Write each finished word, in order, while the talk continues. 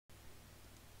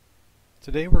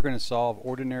Today we're going to solve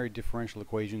ordinary differential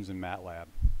equations in Matlab.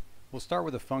 We'll start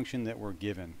with a function that we're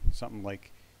given, something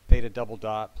like theta double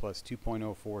dot plus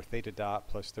 2.04 theta dot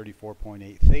plus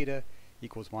 34.8 theta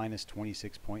equals minus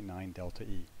 26.9 delta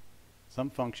E. Some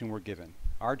function we're given.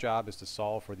 Our job is to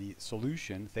solve for the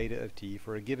solution theta of t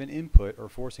for a given input or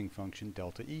forcing function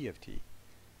delta E of t.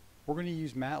 We're going to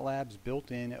use Matlab's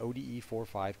built-in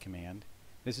ode45 command.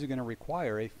 This is going to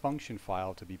require a function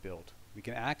file to be built. We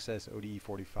can access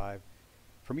ode45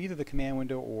 from either the command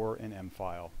window or an M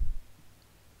file.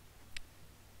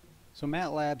 So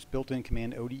Matlab's built-in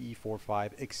command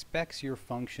ode45 expects your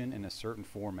function in a certain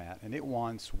format, and it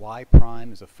wants y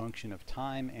prime as a function of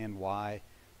time and y,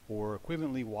 or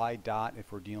equivalently y dot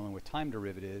if we're dealing with time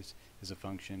derivatives as a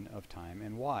function of time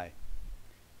and y.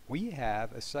 We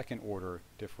have a second order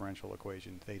differential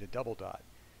equation, theta double dot,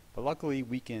 but luckily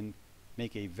we can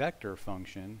make a vector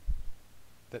function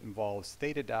that involves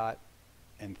theta dot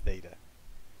and theta.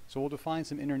 So we'll define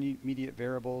some intermediate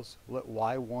variables. Let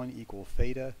y1 equal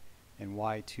theta and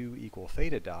y2 equal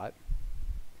theta dot.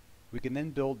 We can then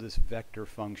build this vector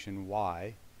function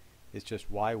y. It's just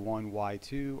y1,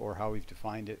 y2, or how we've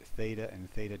defined it, theta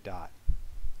and theta dot.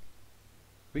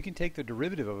 We can take the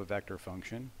derivative of a vector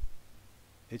function.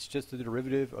 It's just the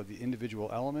derivative of the individual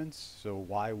elements, so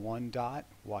y1 dot,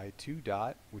 y2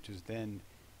 dot, which is then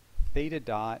theta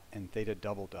dot and theta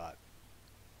double dot.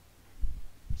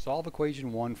 Solve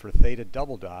equation 1 for theta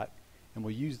double dot, and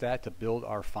we'll use that to build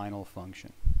our final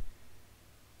function.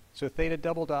 So theta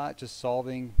double dot, just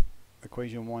solving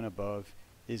equation 1 above,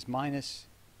 is minus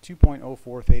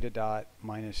 2.04 theta dot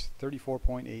minus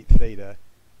 34.8 theta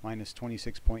minus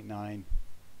 26.9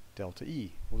 delta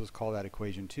E. We'll just call that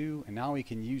equation 2, and now we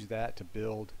can use that to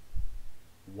build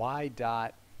y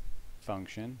dot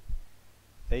function,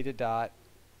 theta dot,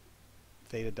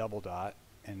 theta double dot,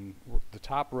 and the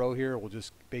top row here will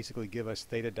just basically give us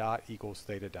theta dot equals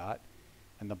theta dot,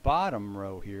 and the bottom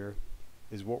row here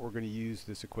is what we're going to use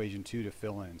this equation 2 to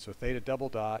fill in. So theta double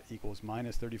dot equals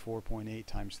minus 34.8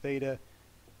 times theta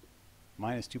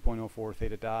minus 2.04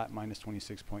 theta dot minus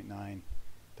 26.9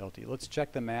 delta E. Let's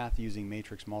check the math using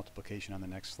matrix multiplication on the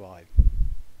next slide.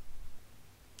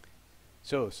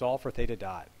 So solve for theta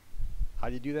dot. How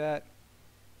do you do that?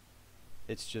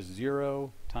 It's just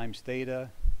 0 times theta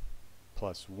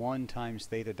plus 1 times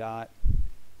theta dot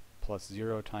plus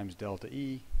 0 times delta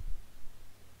E,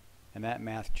 and that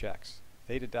math checks.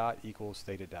 Theta dot equals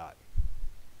theta dot.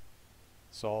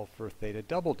 Solve for theta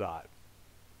double dot.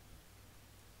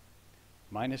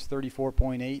 Minus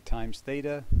 34.8 times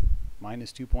theta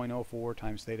minus 2.04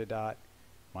 times theta dot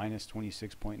minus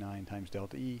 26.9 times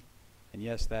delta E, and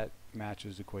yes, that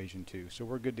matches equation 2, so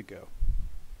we're good to go.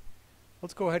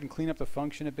 Let's go ahead and clean up the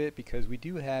function a bit, because we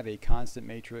do have a constant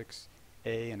matrix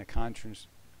A and a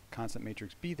constant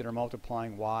matrix B that are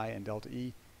multiplying y and delta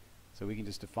E, so we can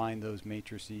just define those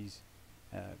matrices.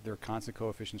 They're constant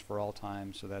coefficients for all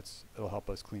time, so it'll help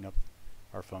us clean up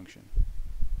our function.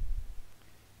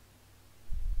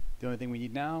 The only thing we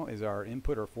need now is our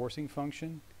input or forcing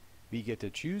function. We get to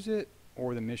choose it,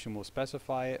 or the mission will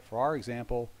specify it. For our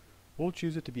example, we'll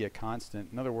choose it to be a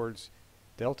constant. In other words,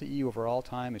 delta E over all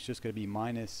time is just going to be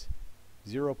minus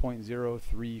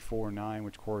 0.0349,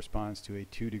 which corresponds to a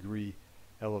 2-degree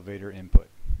elevator input.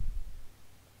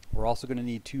 We're also going to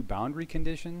need two boundary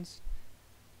conditions.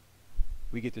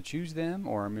 We get to choose them,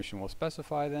 or our mission will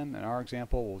specify them. In our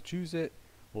example, we'll choose it.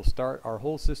 We'll start our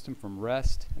whole system from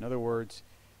rest. In other words,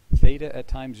 theta at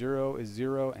time 0 is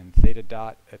 0, and theta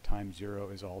dot at time 0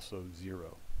 is also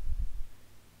 0.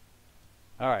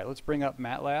 Alright, let's bring up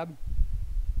Matlab.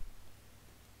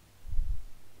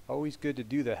 Always good to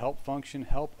do the help function.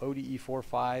 Help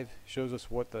ode45 shows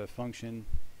us what the function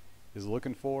is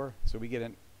looking for. So we get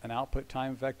an output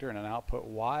time vector and an output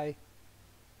y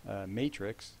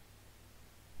matrix.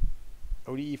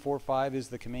 ode45 is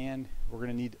the command we're going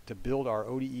to need to build our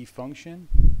ode function,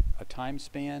 a time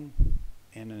span,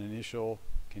 and an initial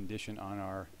condition on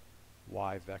our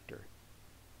y vector.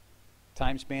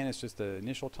 Time span is just the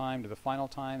initial time to the final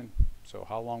time, so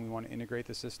how long we want to integrate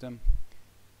the system.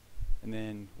 And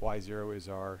then y0 is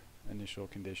our initial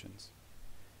conditions.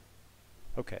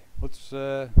 Okay, let's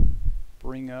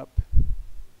bring up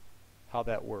how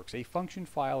that works. A function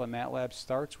file in Matlab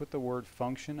starts with the word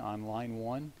function on line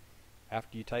 1.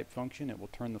 After you type function, it will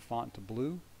turn the font to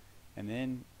blue, and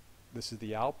then this is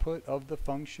the output of the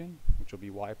function, which will be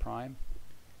y prime.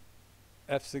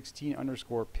 F16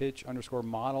 underscore pitch underscore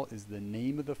model is the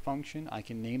name of the function. I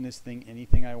can name this thing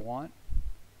anything I want.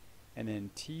 And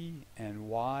then t and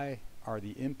y are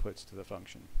the inputs to the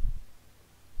function.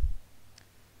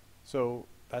 So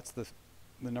that's the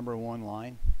number 1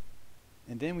 line.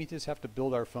 And then we just have to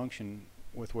build our function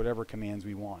with whatever commands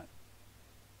we want.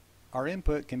 Our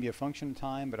input can be a function of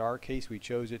time, but in our case we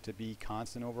chose it to be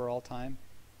constant overall time.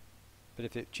 But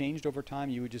if it changed over time,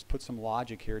 you would just put some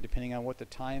logic here. Depending on what the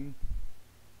time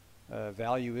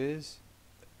value is,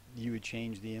 you would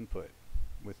change the input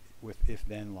with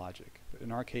if-then logic. But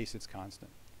in our case, it's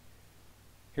constant.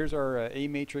 Here's our A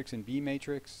matrix and B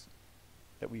matrix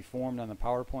that we formed on the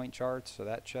PowerPoint charts, so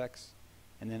that checks.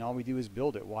 And then all we do is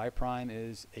build it. Y prime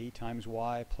is A times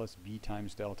Y plus B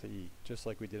times delta E, just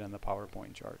like we did on the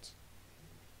PowerPoint charts.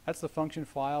 That's the function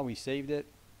file. We saved it.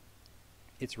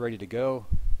 It's ready to go.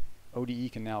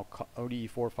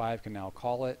 ode45 can now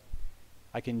call it.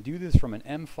 I can do this from an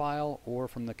M file or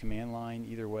from the command line,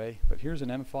 either way. But here's an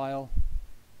M file.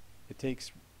 It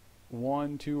takes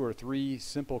 1, 2, or 3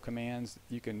 simple commands.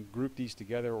 You can group these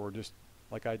together, or just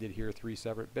like I did here, 3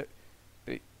 separate.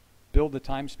 Build the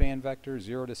time span vector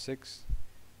 0 to 6.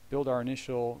 Build our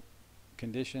initial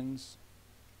conditions.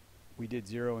 We did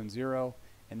 0 and 0,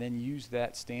 and then use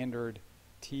that standard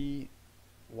T,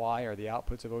 Y are the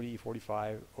outputs of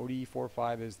ode45.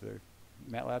 ode45 is the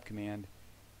Matlab command.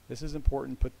 This is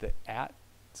important. Put the @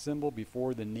 symbol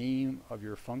before the name of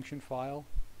your function file.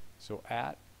 So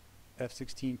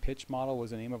 @F16 pitch model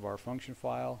was the name of our function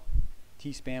file.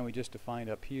 T-span we just defined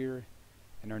up here,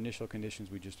 and our initial conditions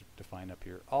we just defined up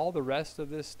here. All the rest of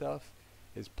this stuff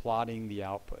is plotting the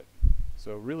output.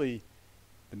 So really,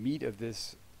 the meat of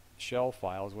this shell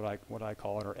file is what I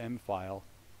call it, or M file,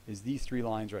 is these 3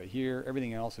 lines right here.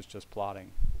 Everything else is just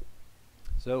plotting.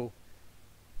 So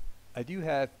I do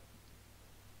have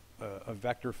a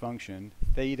vector function,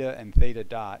 theta and theta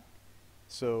dot.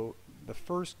 So the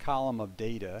first column of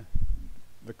data,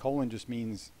 the colon just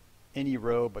means any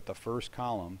row but the first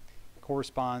column,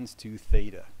 corresponds to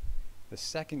theta. The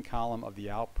second column of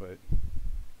the output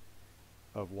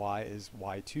of y is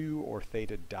y2 or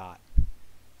theta dot.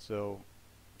 So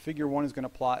figure 1 is going to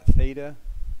plot theta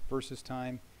versus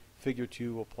time. Figure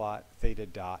 2 will plot theta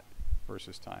dot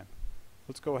versus time.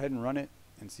 Let's go ahead and run it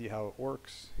and see how it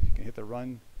works. You can hit the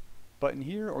run button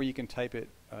here, or you can type it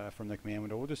from the command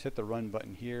window. We'll just hit the run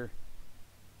button here,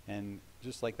 and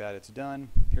just like that, it's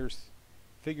done. Here's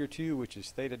figure 2, which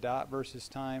is theta dot versus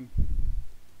time.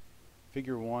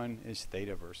 Figure 1 is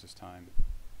theta versus time.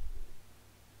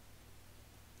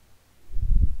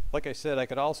 Like I said, I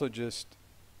could also just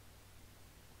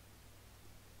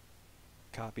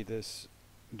copy this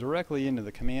directly into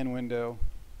the command window.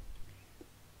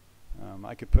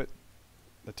 I could put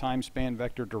the time span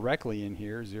vector directly in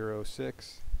here, 0,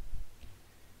 6,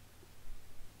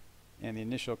 and the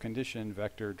initial condition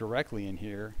vector directly in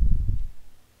here,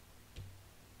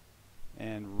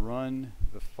 and run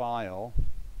the file,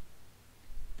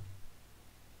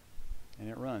 and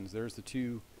it runs. There's the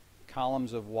 2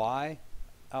 columns of y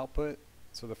output.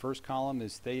 So the first column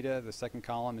is theta, the second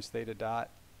column is theta dot,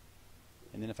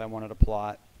 and then if I wanted to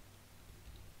plot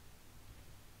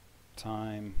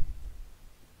time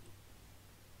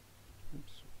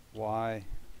y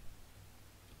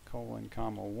colon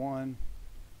comma 1,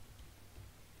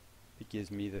 it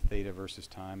gives me the theta versus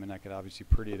time, and I could obviously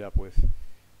pretty it up with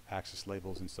axis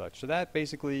labels and such. So that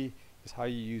basically is how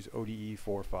you use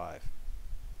ode45.